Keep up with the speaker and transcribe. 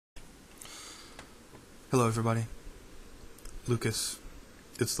Hello everybody. Lucas,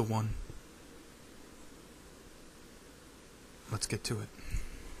 it's the one. Let's get to it.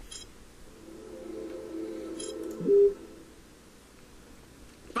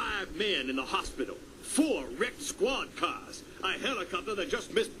 Five men in the hospital, 4 wrecked squad cars, a helicopter that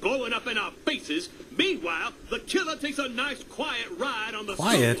just missed blowing up in our faces. Meanwhile, the killer takes a nice quiet ride on the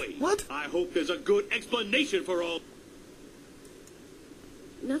subway. What? I hope there's a good explanation for all.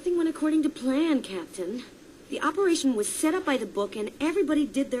 Nothing went according to plan, Captain. The operation was set up by the book and everybody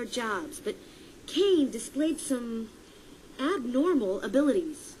did their jobs, but Kane displayed some abnormal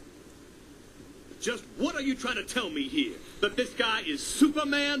abilities. Just what are you trying to tell me here? That this guy is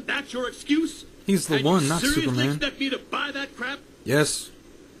Superman? That's your excuse? He's the one, not Superman. Superman. You expect me to buy that crap? Yes.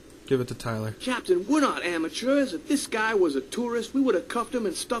 Give it to Tyler. Captain, we're not amateurs. If this guy was a tourist, we would have cuffed him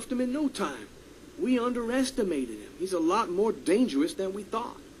and stuffed him in no time. We underestimated him. He's a lot more dangerous than we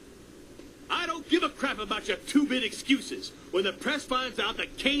thought. I don't give a crap about your 2-bit excuses. When the press finds out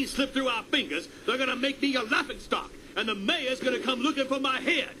that Kane slipped through our fingers, they're gonna make me a laughingstock, and the mayor's gonna come looking for my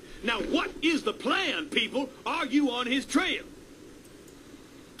head. Now what is the plan, people? Are you on his trail?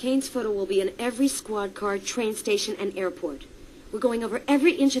 Kane's photo will be in every squad car, train station, and airport. We're going over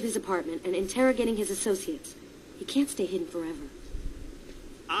every inch of his apartment and interrogating his associates. He can't stay hidden forever.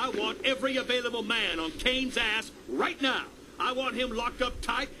 I want every available man on Kane's ass right now. I want him locked up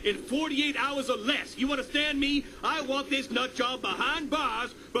tight in 48 hours or less. You understand me? I want this nutjob behind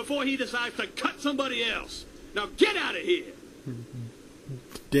bars before he decides to cut somebody else. Now get out of here.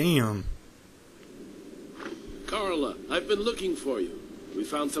 Damn. Carla, I've been looking for you. We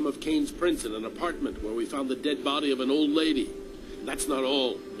found some of Kane's prints in an apartment where we found the dead body of an old lady. That's not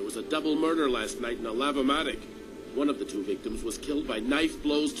all. There was a double murder last night in a lavomatic. One of the 2 victims was killed by knife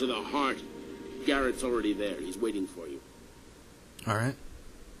blows to the heart. Garrett's already there. He's waiting for you. Alright.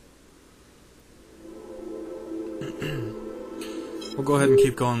 We'll go ahead and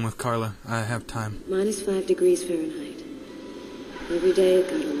keep going with Carla. I have time. -5 degrees Fahrenheit. Every day it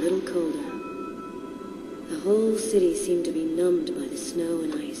got a little colder. The whole city seemed to be numbed by the snow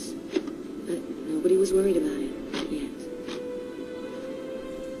and ice. But nobody was worried about it yet.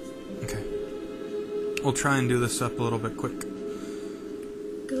 Okay. We'll try and do this up a little bit quick.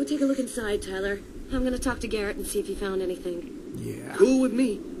 Go take a look inside, Tyler. I'm gonna talk to Garrett and see if he found anything. Yeah. Cool with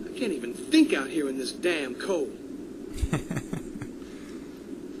me. I can't even think out here in this damn cold.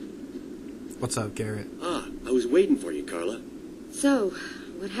 What's up, Garrett? I was waiting for you, Carla. So,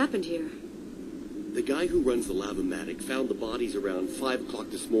 what happened here? The guy who runs the lavomatic found the bodies around 5 o'clock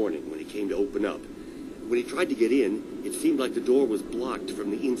this morning when he came to open up. When he tried to get in, it seemed like the door was blocked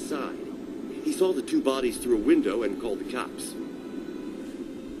from the inside. He saw the 2 bodies through a window and called the cops.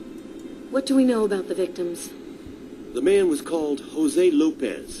 What do we know about the victims? The man was called Jose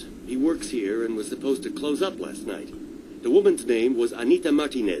Lopez. He works here and was supposed to close up last night. The woman's name was Anita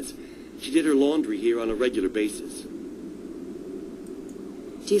Martinez. She did her laundry here on a regular basis.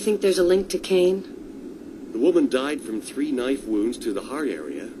 Do you think there's a link to Kane? The woman died from 3 knife wounds to the heart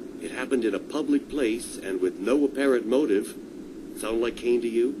area. It happened in a public place and with no apparent motive. Sound like Kane to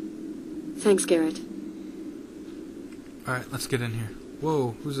you? Thanks, Garrett. Alright, let's get in here.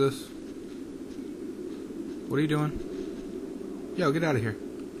 Whoa, who's this? What are you doing? Yo, get out of here.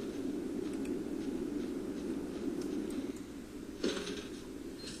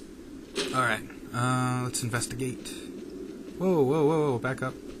 Alright, let's investigate. Whoa, whoa, whoa, whoa, back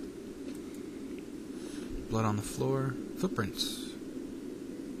up. Blood on the floor. Footprints.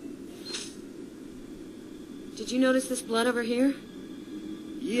 Did you notice this blood over here?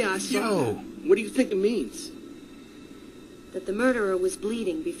 Yeah, I saw Yo. that. What do you think it means? That the murderer was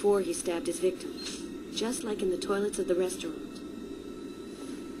bleeding before he stabbed his victim. Just like in the toilets of the restaurant.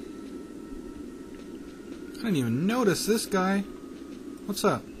 I didn't even notice this guy. What's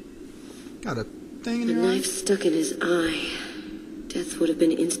up? Got a thing in The your knife eye? stuck in his eye. Death would have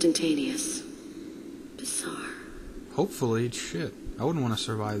been instantaneous. Bizarre. Hopefully, shit. I wouldn't want to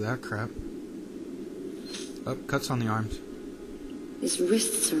survive that crap. Oh, cuts on the arms. His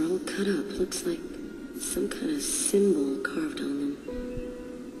wrists are all cut up. Looks like some kind of symbol carved on them.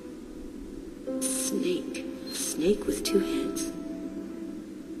 Snake. A snake with 2 heads.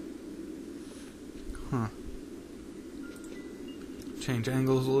 Huh. Change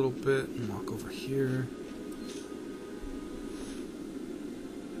angles a little bit and walk over here.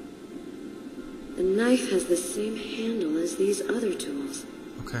 The knife has the same handle as these other tools.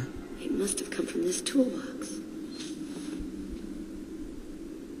 Okay. It must have come from this toolbox.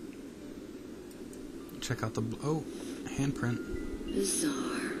 Check out the... oh, handprint.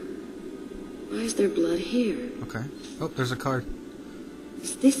 Bizarre. Why is there blood here? Okay. Oh, there's a card.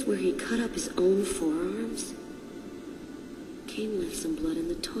 Is this where he cut up his own forearms? Cain left some blood in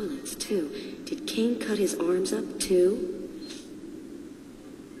the toilets, too. Did Cain cut his arms up, too?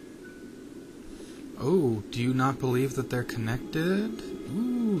 Oh, do you not believe that they're connected?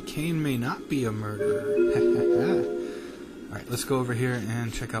 Ooh, Cain may not be a murderer. Alright, let's go over here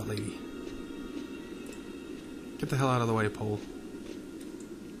and check out Lady. Get the hell out of the way, Pole.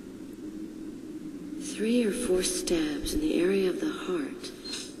 3 or 4 stabs in the area of the heart.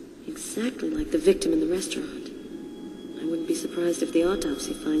 Exactly like the victim in the restaurant. I wouldn't be surprised if the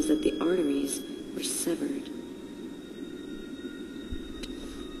autopsy finds that the arteries were severed.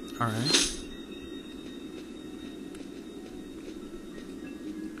 Alright.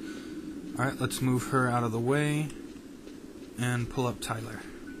 Alright, let's move her out of the way and pull up Tyler.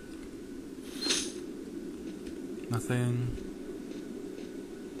 Nothing.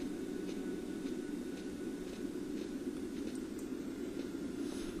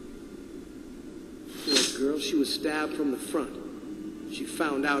 Poor girl, she was stabbed from the front. She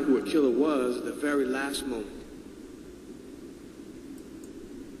found out who her killer was at the very last moment.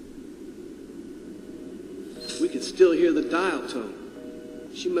 We could still hear the dial tone.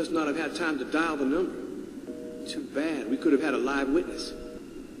 She must not have had time to dial the number. Too bad. We could have had a live witness.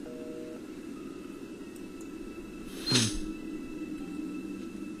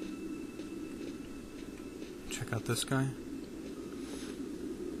 Check out this guy.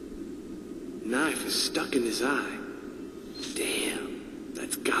 Knife is stuck in his eye. Damn,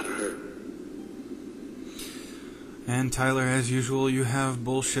 that's gotta hurt. And Tyler, as usual, you have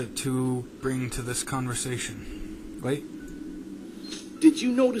bullshit to bring to this conversation. Wait. Did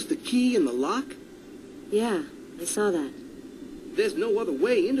you notice the key in the lock? Yeah, I saw that. There's no other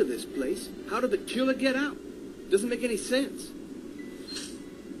way into this place. How did the killer get out? Doesn't make any sense.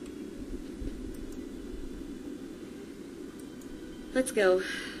 Let's go.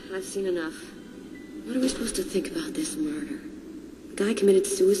 I've seen enough. What are we supposed to think about this murder? The guy committed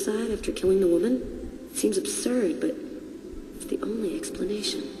suicide after killing the woman? It seems absurd, but it's the only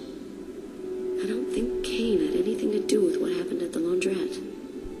explanation. I don't think Cain had anything to do with what happened at the laundrette.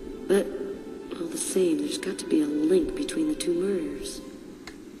 But, all the same, there's got to be a link between the 2 murders.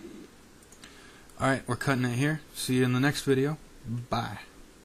 Alright, we're cutting it here. See you in the next video. Bye.